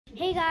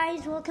Hey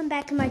guys, welcome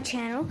back to my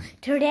channel.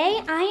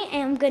 Today I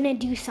am gonna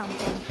do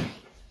something.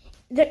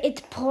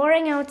 It's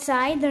pouring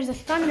outside, there's a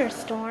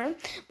thunderstorm,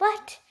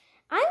 but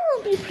I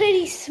will be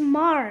pretty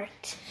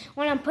smart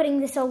when I'm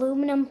putting this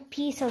aluminum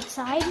piece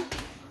outside.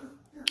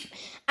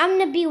 I'm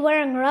gonna be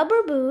wearing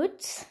rubber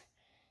boots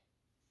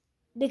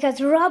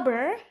because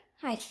rubber,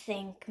 I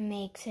think,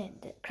 makes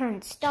the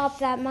current stop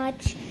that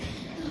much.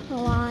 A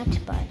lot,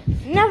 but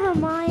never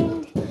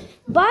mind.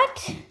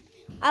 But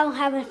I'll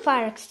have a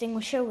fire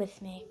extinguisher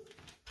with me.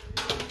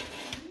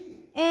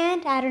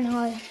 And I don't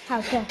know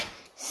how to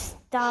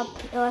stop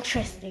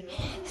electricity.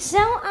 So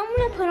I'm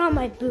gonna put on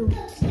my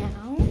boots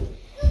now.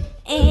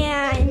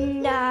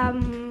 And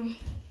my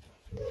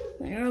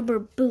rubber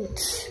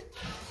boots.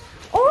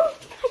 Or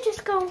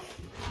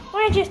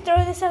I just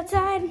throw this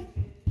outside.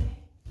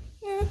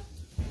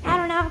 I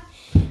don't know.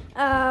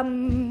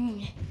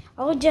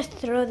 I'll just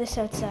throw this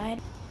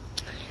outside.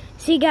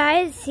 See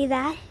guys, see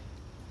that?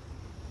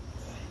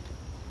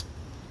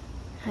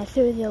 I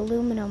threw the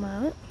aluminum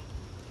out.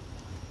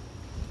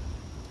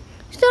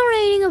 Still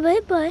raining a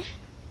bit, but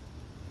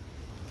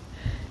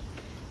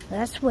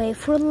let's wait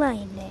for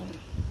lightning.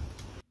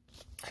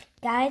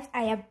 Guys,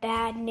 I have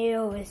bad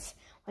news.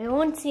 We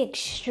won't see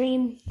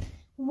extreme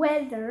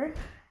weather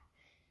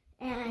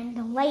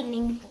and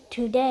lightning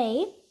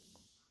today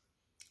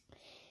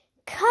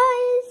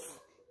because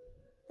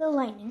the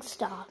lightning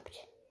stopped.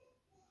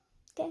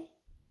 Okay,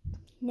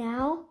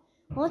 now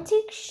won't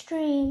see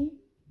extreme.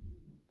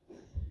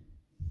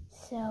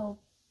 So,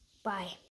 bye.